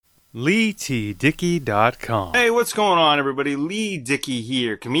LeeTDickey.com. Hey, what's going on, everybody? Lee Dickey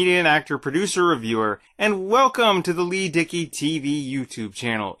here, comedian, actor, producer, reviewer, and welcome to the Lee Dickey TV YouTube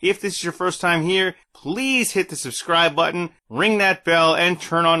channel. If this is your first time here, please hit the subscribe button, ring that bell, and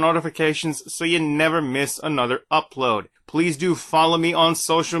turn on notifications so you never miss another upload. Please do follow me on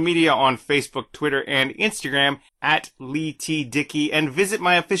social media on Facebook, Twitter, and Instagram at Lee T. Dickey, and visit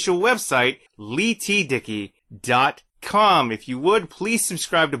my official website, LeeTDickey.com. If you would, please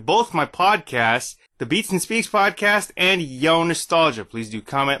subscribe to both my podcasts, the Beats and Speaks podcast and Yo Nostalgia. Please do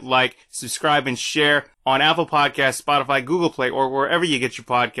comment, like, subscribe, and share on Apple Podcasts, Spotify, Google Play, or wherever you get your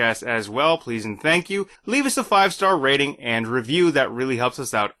podcasts as well. Please and thank you. Leave us a 5-star rating and review. That really helps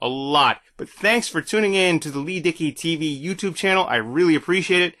us out a lot. But thanks for tuning in to the Lee Dickey TV YouTube channel. I really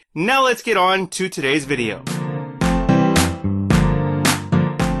appreciate it. Now let's get on to today's video.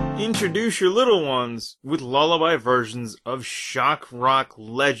 Introduce your little ones with lullaby versions of shock rock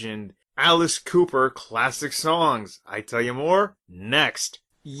legend Alice Cooper classic songs. I tell you more next.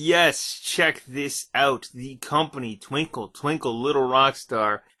 Yes, check this out. The company Twinkle Twinkle Little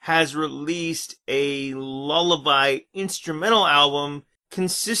Rockstar has released a lullaby instrumental album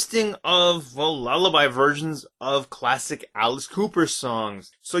consisting of, well, lullaby versions of classic Alice Cooper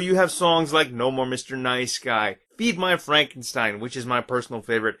songs. So you have songs like No More Mr. Nice Guy, Feed My Frankenstein, which is my personal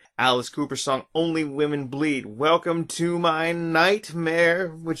favorite Alice Cooper song, Only Women Bleed, Welcome to My Nightmare,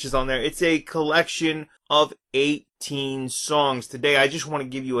 which is on there. It's a collection of 18 songs. Today, I just want to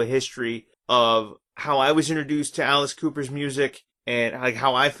give you a history of how I was introduced to Alice Cooper's music and like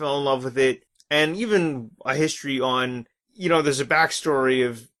how I fell in love with it, and even a history on, you know, there's a backstory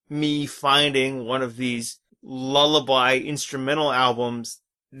of me finding one of these lullaby instrumental albums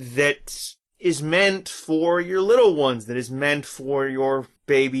that is meant for your little ones, that is meant for your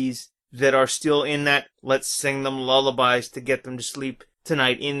babies that are still in that let's sing them lullabies to get them to sleep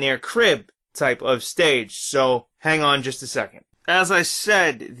tonight in their crib type of stage. So hang on just a second. As I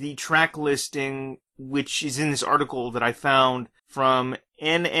said, the track listing, which is in this article that I found from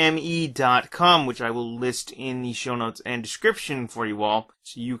NME.com, which I will list in the show notes and description for you all,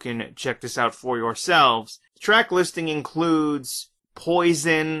 so you can check this out for yourselves. The track listing includes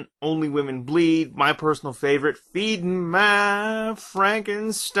Poison, Only Women Bleed, my personal favorite, Feed My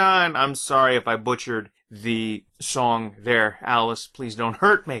Frankenstein. I'm sorry if I butchered the song there, Alice, please don't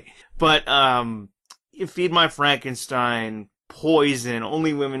hurt me. But, Feed My Frankenstein, Poison,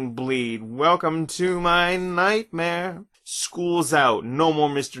 Only Women Bleed, Welcome to My Nightmare, School's Out, No More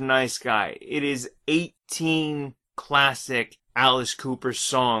Mr. Nice Guy. It is 18 classic Alice Cooper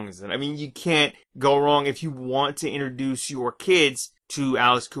songs. And I mean, you can't go wrong if you want to introduce your kids to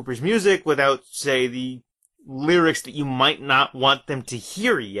Alice Cooper's music without, say, the lyrics that you might not want them to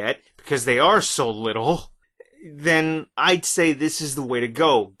hear yet, because they are so little. Then I'd say this is the way to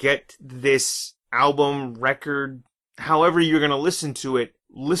go. Get this album, record, however you're going to listen to it.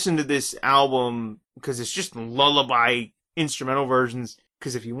 Listen to this album, because it's just lullaby instrumental versions.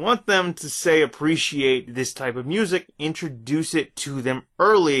 Because if you want them to, say, appreciate this type of music, introduce it to them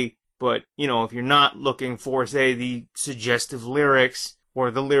early. But, you know, if you're not looking for, say, the suggestive lyrics or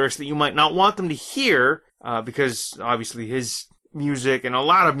the lyrics that you might not want them to hear, because obviously his music and a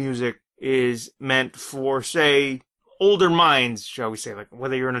lot of music is meant for, say, older minds, shall we say, like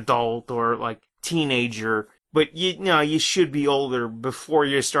whether you're an adult or like teenager. But, you know, you should be older before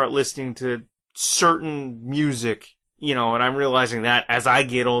you start listening to certain music. You know, and I'm realizing that as I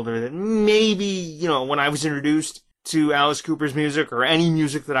get older, that maybe, you know, when I was introduced to Alice Cooper's music or any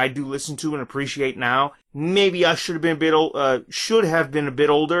music that I do listen to and appreciate now, maybe I should have been a bit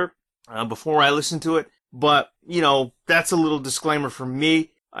older before I listened to it. But, you know, that's a little disclaimer from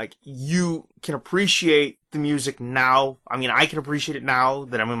me. Like, you can appreciate the music now. I mean, I can appreciate it now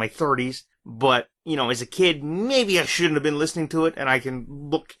that I'm in my 30s. But, you know, as a kid, maybe I shouldn't have been listening to it, and I can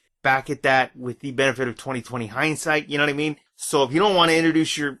look back at that with the benefit of 2020 hindsight, you know what I mean? So if you don't want to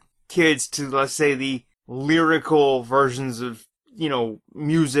introduce your kids to, let's say, the lyrical versions of, you know,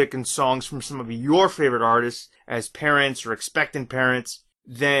 music and songs from some of your favorite artists as parents or expectant parents,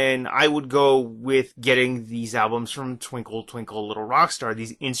 then I would go with getting these albums from Twinkle Twinkle Little Rockstar,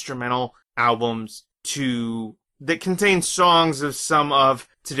 these instrumental albums that contain songs of some of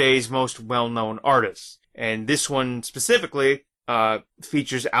today's most well-known artists. And this one specifically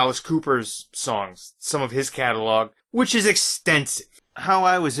features Alice Cooper's songs, some of his catalog, which is extensive. How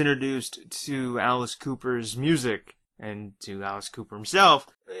I was introduced to Alice Cooper's music and to Alice Cooper himself,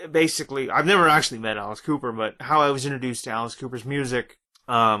 basically, I've never actually met Alice Cooper, but how I was introduced to Alice Cooper's music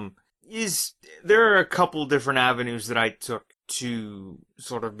is there are a couple different avenues that I took to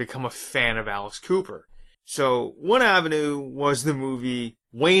sort of become a fan of Alice Cooper. So one avenue was the movie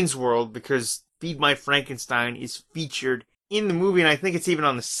Wayne's World because Feed My Frankenstein is featured in the movie, and I think it's even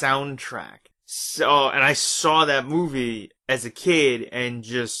on the soundtrack. So, and I saw that movie as a kid, and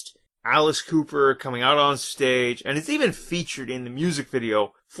just Alice Cooper coming out on stage, and it's even featured in the music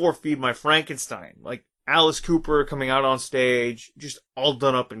video for Feed My Frankenstein. Like, Alice Cooper coming out on stage, just all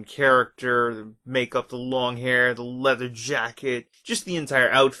done up in character, the makeup, the long hair, the leather jacket, just the entire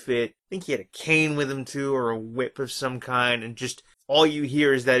outfit. I think he had a cane with him too, or a whip of some kind, and just all you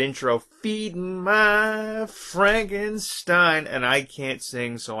hear is that intro, Feed My Frankenstein, and I can't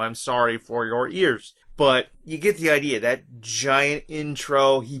sing, so I'm sorry for your ears. But you get the idea, that giant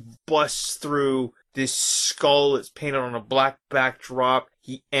intro, he busts through this skull that's painted on a black backdrop.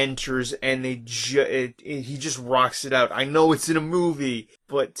 He enters and he just rocks it out. I know it's in a movie,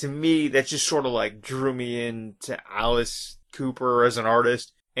 but to me, that just sort of like drew me into Alice Cooper as an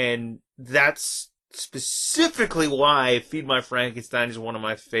artist. And that's specifically why Feed My Frankenstein is one of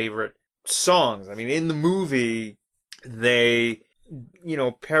my favorite songs. I mean, in the movie, they,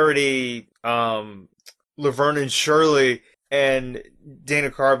 parody, Laverne and Shirley, and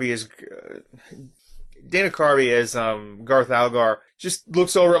Dana Carvey as Garth Algar just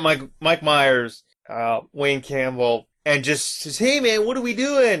looks over at Mike Myers, Wayne Campbell, and just says, "Hey man, what are we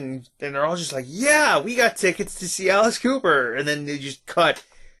doing?" And they're all just like, "Yeah, we got tickets to see Alice Cooper." And then they just cut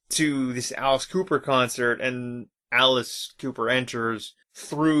to this Alice Cooper concert, and Alice Cooper enters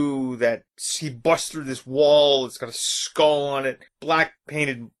through that. He busts through this wall. It's got a skull on it, black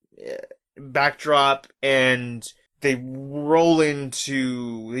painted backdrop, and they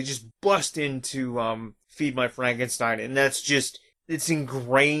just bust into Feed My Frankenstein, and it's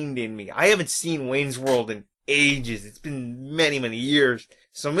ingrained in me. I haven't seen Wayne's World in ages. It's been many, many years.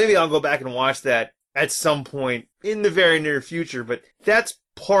 So maybe I'll go back and watch that at some point in the very near future, but that's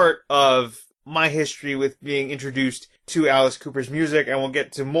part of my history with being introduced to Alice Cooper's music, and we'll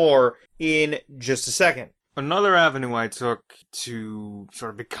get to more in just a second. Another avenue I took to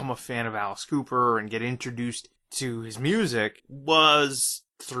sort of become a fan of Alice Cooper and get introduced to his music was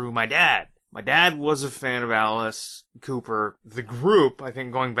through my dad. My dad was a fan of Alice Cooper, the group, I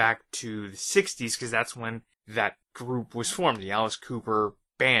think going back to the 60s, because that's when that group was formed, the Alice Cooper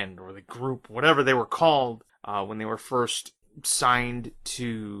Band, or the group, whatever they were called, when they were first signed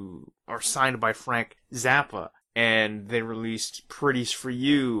by Frank Zappa. And they released Pretty's for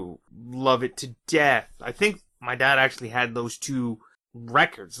You, Love It to Death. I think my dad actually had those two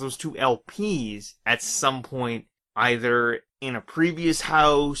records, those two LPs, at some point, either in a previous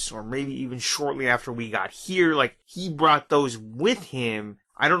house or maybe even shortly after we got here. Like, he brought those with him.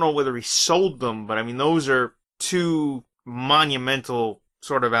 I don't know whether he sold them, but I mean, those are two monumental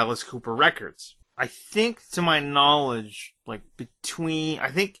sort of Alice Cooper records. I think, to my knowledge, like between,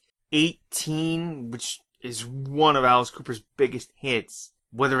 I think 18, which is one of Alice Cooper's biggest hits,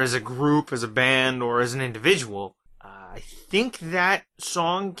 whether as a group, as a band, or as an individual. I think that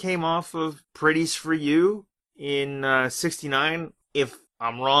song came off of Pretty's for You in 69. If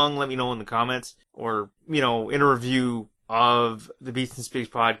I'm wrong, let me know in the comments, or, in a review of the Beats and Speaks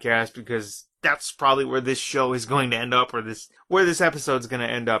podcast, because that's probably where this show is going to end up, or where this episode's going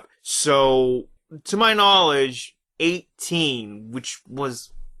to end up. So, to my knowledge, 18, which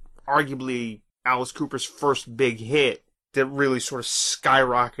was arguably Alice Cooper's first big hit that really sort of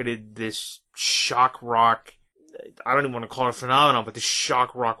skyrocketed this shock rock, I don't even want to call it a phenomenon, but this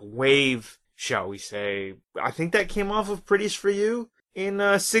shock rock wave, shall we say. I think that came off of Pretty's for You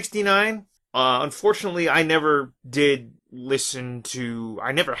in 69. Unfortunately, I never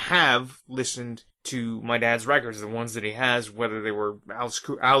have listened to my dad's records, the ones that he has, whether they were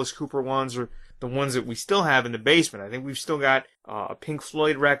Alice Cooper ones or the ones that we still have in the basement. I think we've still got a Pink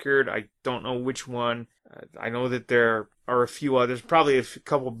Floyd record. I don't know which one. I know that there are a few others, probably a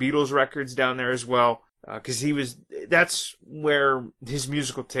couple Beatles records down there as well, because that's where his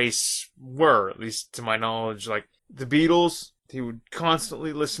musical tastes were, at least to my knowledge. Like the Beatles, he would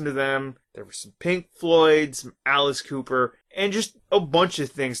constantly listen to them. There were some Pink Floyd, some Alice Cooper, and just a bunch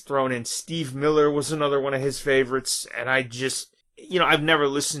of things thrown in. Steve Miller was another one of his favorites, and I've never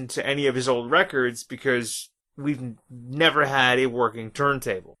listened to any of his old records because we've never had a working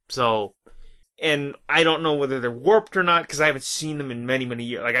turntable. So, and I don't know whether they're warped or not because I haven't seen them in many, many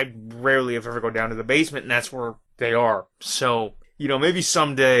years. Like, I rarely ever go down to the basement, and that's where they are. So, maybe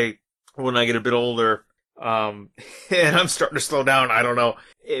someday when I get a bit older, and I'm starting to slow down, I don't know,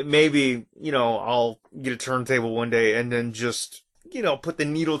 maybe, I'll get a turntable one day and then just, put the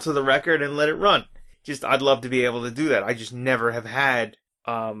needle to the record and let it run. I'd love to be able to do that. I just never have had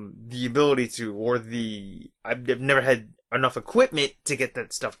the ability to, or I've never had enough equipment to get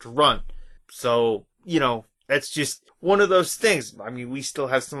that stuff to run. So, that's just one of those things. I mean, we still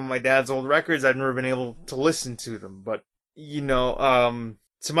have some of my dad's old records. I've never been able to listen to them, but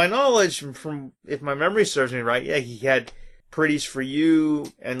to my knowledge, from if my memory serves me right, yeah, he had Pretties for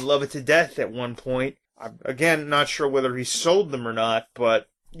You and Love It to Death at one point. I'm, again, not sure whether he sold them or not, but,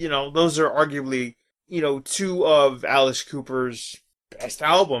 those are arguably, two of Alice Cooper's best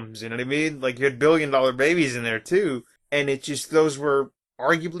albums, you know what I mean? Like, you had Billion Dollar Babies in there, too. And it just, those were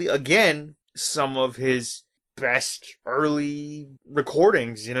arguably, again, some of his best early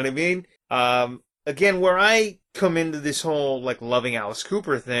recordings, you know what I mean? Again, where I come into this whole, like, loving Alice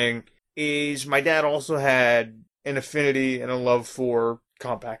Cooper thing is my dad also had an affinity and a love for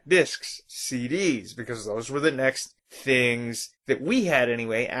compact discs, CDs, because those were the next things that we had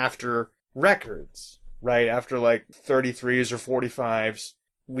anyway after records, right? After like 33s or 45s,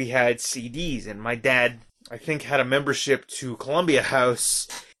 we had CDs, and my dad, I think, had a membership to Columbia House,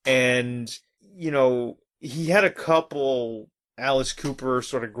 and, he had a couple Alice Cooper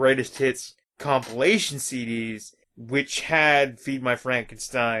sort of greatest hits compilation CDs, which had Feed My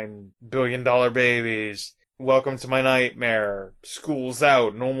Frankenstein, Billion Dollar Babies, Welcome to My Nightmare, School's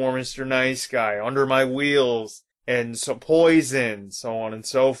Out, No More Mr. Nice Guy, Under My Wheels, and so Poison, so on and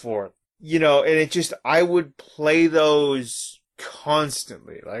so forth. And it just, I would play those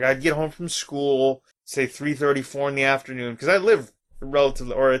constantly. Like, I'd get home from school, say 3:34 in the afternoon, because I lived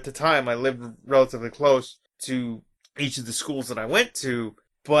relatively, or at the time, I lived relatively close to each of the schools that I went to,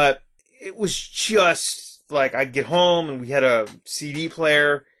 but it was just, like, I'd get home, and we had a CD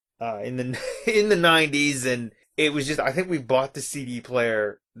player, in the in the 90s, and it was just, I think we bought the CD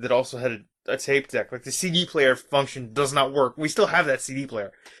player that also had a tape deck. Like, the CD player function does not work. We still have that CD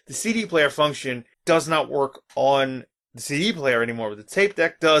player. The CD player function does not work on the CD player anymore, but the tape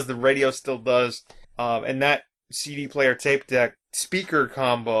deck does, the radio still does, and that CD player tape deck speaker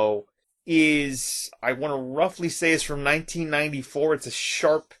combo is, I want to roughly say, is from 1994. It's a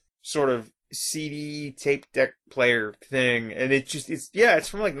Sharp sort of CD tape deck player thing, and it's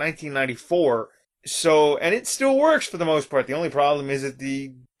from like 1994. So, and it still works for the most part. The only problem is that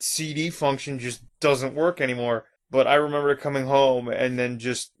the CD function just doesn't work anymore. But I remember coming home and then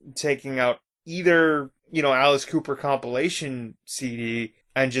just taking out either, Alice Cooper compilation CD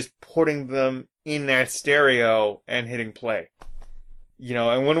and just putting them in that stereo and hitting play.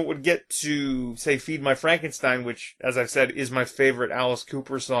 And when it would get to, say, Feed My Frankenstein, which, as I've said, is my favorite Alice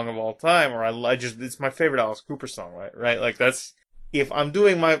Cooper song of all time, or it's my favorite Alice Cooper song, right? Like, that's, if I'm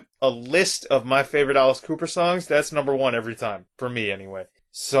doing a list of my favorite Alice Cooper songs, that's number one every time, for me anyway.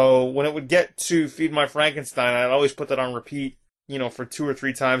 So, when it would get to Feed My Frankenstein, I'd always put that on repeat, for 2 or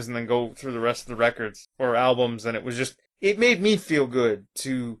 3 times and then go through the rest of the records or albums, and it made me feel good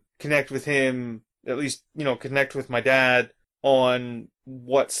to connect with him, at least, connect with my dad on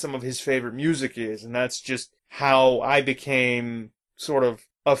what some of his favorite music is, and that's just how I became sort of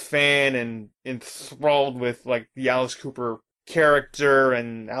a fan and enthralled with, like, the Alice Cooper character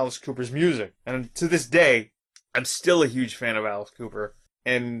and Alice Cooper's music. And to this day, I'm still a huge fan of Alice Cooper,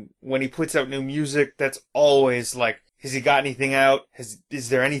 and when he puts out new music, that's always like, has he got anything out? Is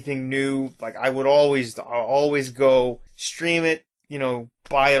there anything new? Like, I'll always go stream it,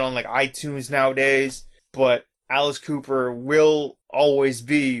 buy it on like iTunes nowadays, but Alice Cooper will always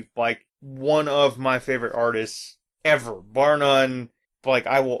be, like, one of my favorite artists ever, bar none. Like,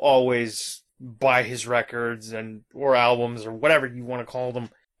 I will always buy his records or albums or whatever you want to call them,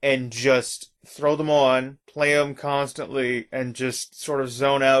 and just throw them on, play them constantly, and just sort of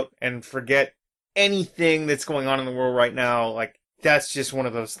zone out and forget anything that's going on in the world right now. Like, that's just one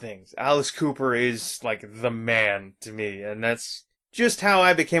of those things. Alice Cooper is, like, the man to me, and that's just how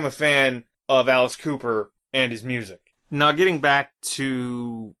I became a fan of Alice Cooper and his music. Now, getting back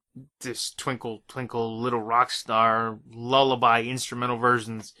to this Twinkle Twinkle Little Rock Star lullaby instrumental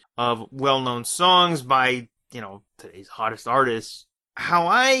versions of well-known songs by, today's hottest artists, how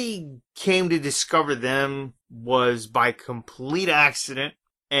I came to discover them was by complete accident,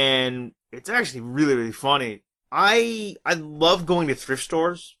 and it's actually really, really funny. I love going to thrift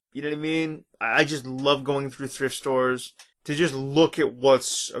stores, you know what I mean? I just love going through thrift stores to just look at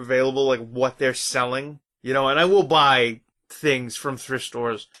what's available, like what they're selling. And I will buy things from thrift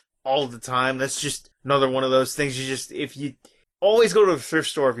stores all the time. That's just another one of those things. If you always go to a thrift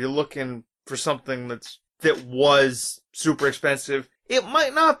store, if you're looking for something that was super expensive, it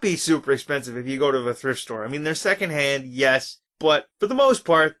might not be super expensive if you go to a thrift store. I mean, they're secondhand, yes, but for the most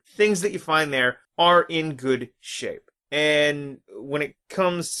part, things that you find there are in good shape. And when it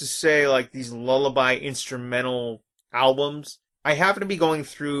comes to, say, like these lullaby instrumental albums, I happen to be going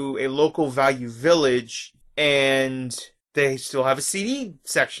through a local Value Village, and they still have a CD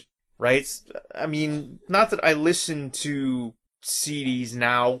section, right? I mean, not that I listen to CDs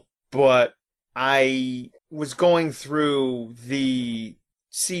now, but I was going through the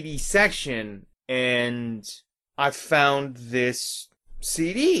CD section and I found this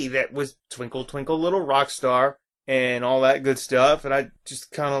CD that was Twinkle Twinkle Little Rock Star and all that good stuff. And I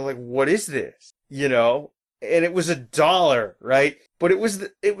just kind of like, what is this? You know? And it was $1, right? But it was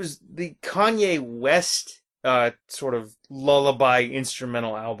the Kanye West sort of lullaby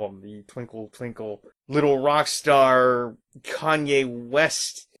instrumental album, the Twinkle Twinkle Little Rock Star Kanye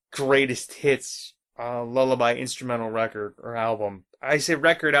West greatest hits lullaby instrumental record or album. I say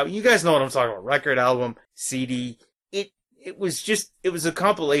record album. You guys know what I'm talking about. Record album, CD. It was a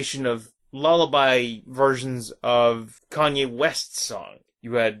compilation of lullaby versions of Kanye West's song.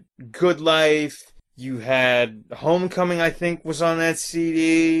 You had Good Life. You had Homecoming, I think, was on that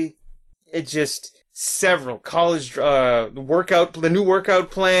CD. It just several college the new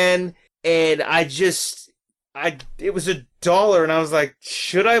workout plan, and it was $1, and I was like,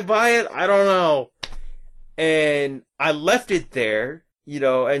 should I buy it? I don't know. And I left it there,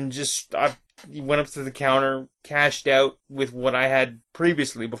 and I went up to the counter, cashed out with what I had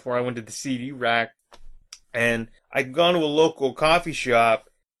previously before I went to the CD rack, and I'd gone to a local coffee shop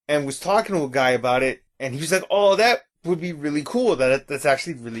and was talking to a guy about it, and he was like, oh, that would be really cool. That's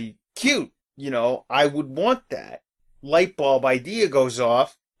actually really cute. I would want that. Light bulb idea goes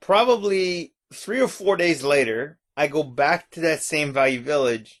off. Probably 3 or 4 days later, I go back to that same Value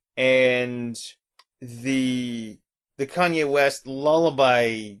Village, and the Kanye West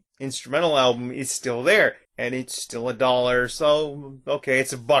Lullaby instrumental album is still there, and it's still $1. So, okay,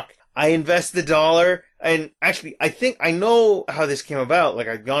 it's $1. I invest the $1, and actually, I think I know how this came about. Like,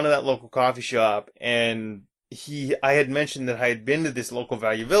 I'd gone to that local coffee shop, and I had mentioned that I had been to this local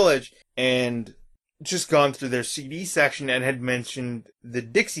Value Village, and just gone through their CD section, and had mentioned the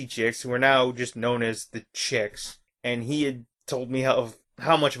Dixie Chicks, who are now just known as the Chicks, and he had told me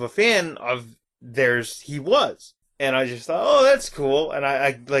how much of a fan of theirs he was. And I just thought, oh, that's cool. And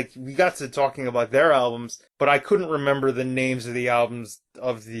I we got to talking about their albums, but I couldn't remember the names of the albums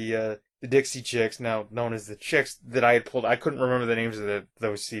of the Dixie Chicks, now known as the Chicks, that I had pulled. I couldn't remember the names of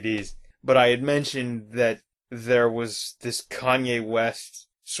those CDs. But I had mentioned that there was this Kanye West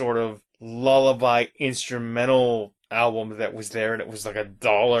sort of lullaby instrumental album that was there, and it was like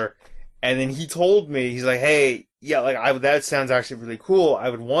 $1. And then he told me, he's like, hey, yeah, that sounds actually really cool. I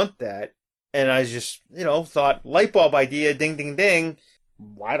would want that. And I just, thought, light bulb idea, ding, ding, ding.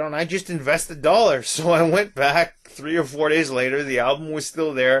 Why don't I just invest $1? So I went back 3 or 4 days later. The album was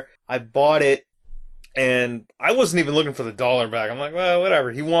still there. I bought it, and I wasn't even looking for the $1 back. I'm like, well,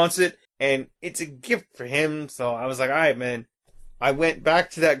 whatever. He wants it, and it's a gift for him. So I was like, all right, man. I went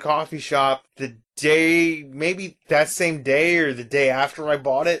back to that coffee shop the day, maybe that same day or the day after I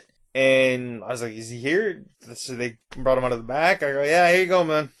bought it. And I was like, is he here? So they brought him out of the back. I go, yeah, here you go,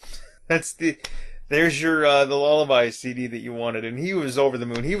 man. There's your, the Lullaby CD that you wanted. And he was over the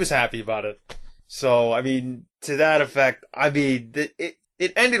moon. He was happy about it. So, I mean, to that effect,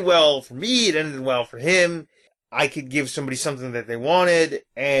 it ended well for me. It ended well for him. I could give somebody something that they wanted.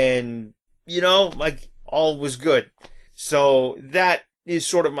 And, all was good. So that is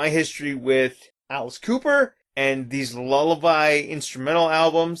sort of my history with Alice Cooper and these lullaby instrumental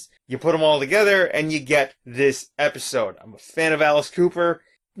albums. You put them all together and you get this episode. I'm a fan of Alice Cooper.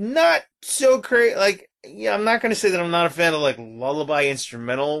 Not so crazy. I'm not going to say that I'm not a fan of lullaby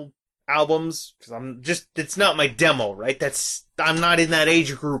instrumental albums, because it's not my demo, right? I'm not in that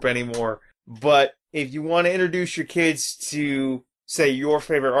age group anymore. But if you want to introduce your kids to, say, your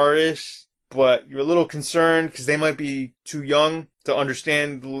favorite artist, but you're a little concerned because they might be too young to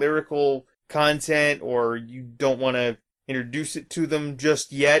understand the lyrical content, or you don't want to introduce it to them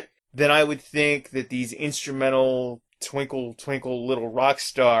just yet, then I would think that these instrumental Twinkle Twinkle Little Rock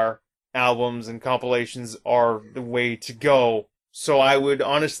Star albums and compilations are the way to go. So I would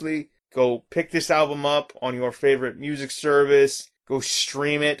honestly go pick this album up on your favorite music service. Go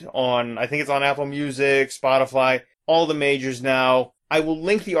stream it on, I think it's on Apple Music, Spotify, all the majors now. I will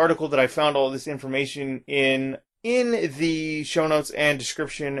link the article that I found all this information in the show notes and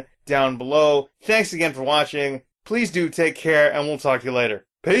description down below. Thanks again for watching. Please do take care, and we'll talk to you later.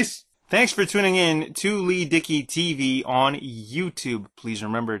 Peace! Thanks for tuning in to Lee Dickey TV on YouTube. Please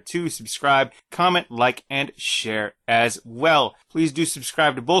remember to subscribe, comment, like, and share as well. Please do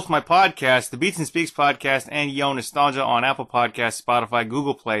subscribe to both my podcasts, the Beats and Speaks podcast and Yo Nostalgia on Apple Podcasts, Spotify,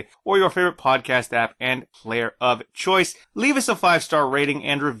 Google Play, or your favorite podcast app and player of choice. Leave us a 5-star rating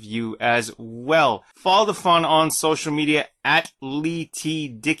and review as well. Follow the fun on social media at Lee T.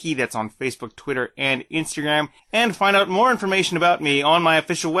 Dickey. That's on Facebook, Twitter, and Instagram. And find out more information about me on my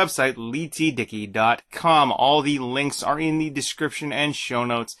official website, leetdickey.com. All the links are in the description and show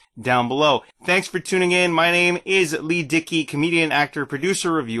notes down below. Thanks for tuning in. My name is Lee Dickey, comedian, actor,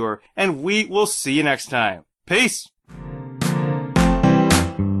 producer, reviewer, and we will see you next time. Peace!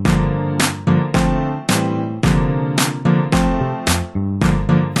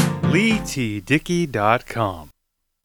 LeeTDickey.com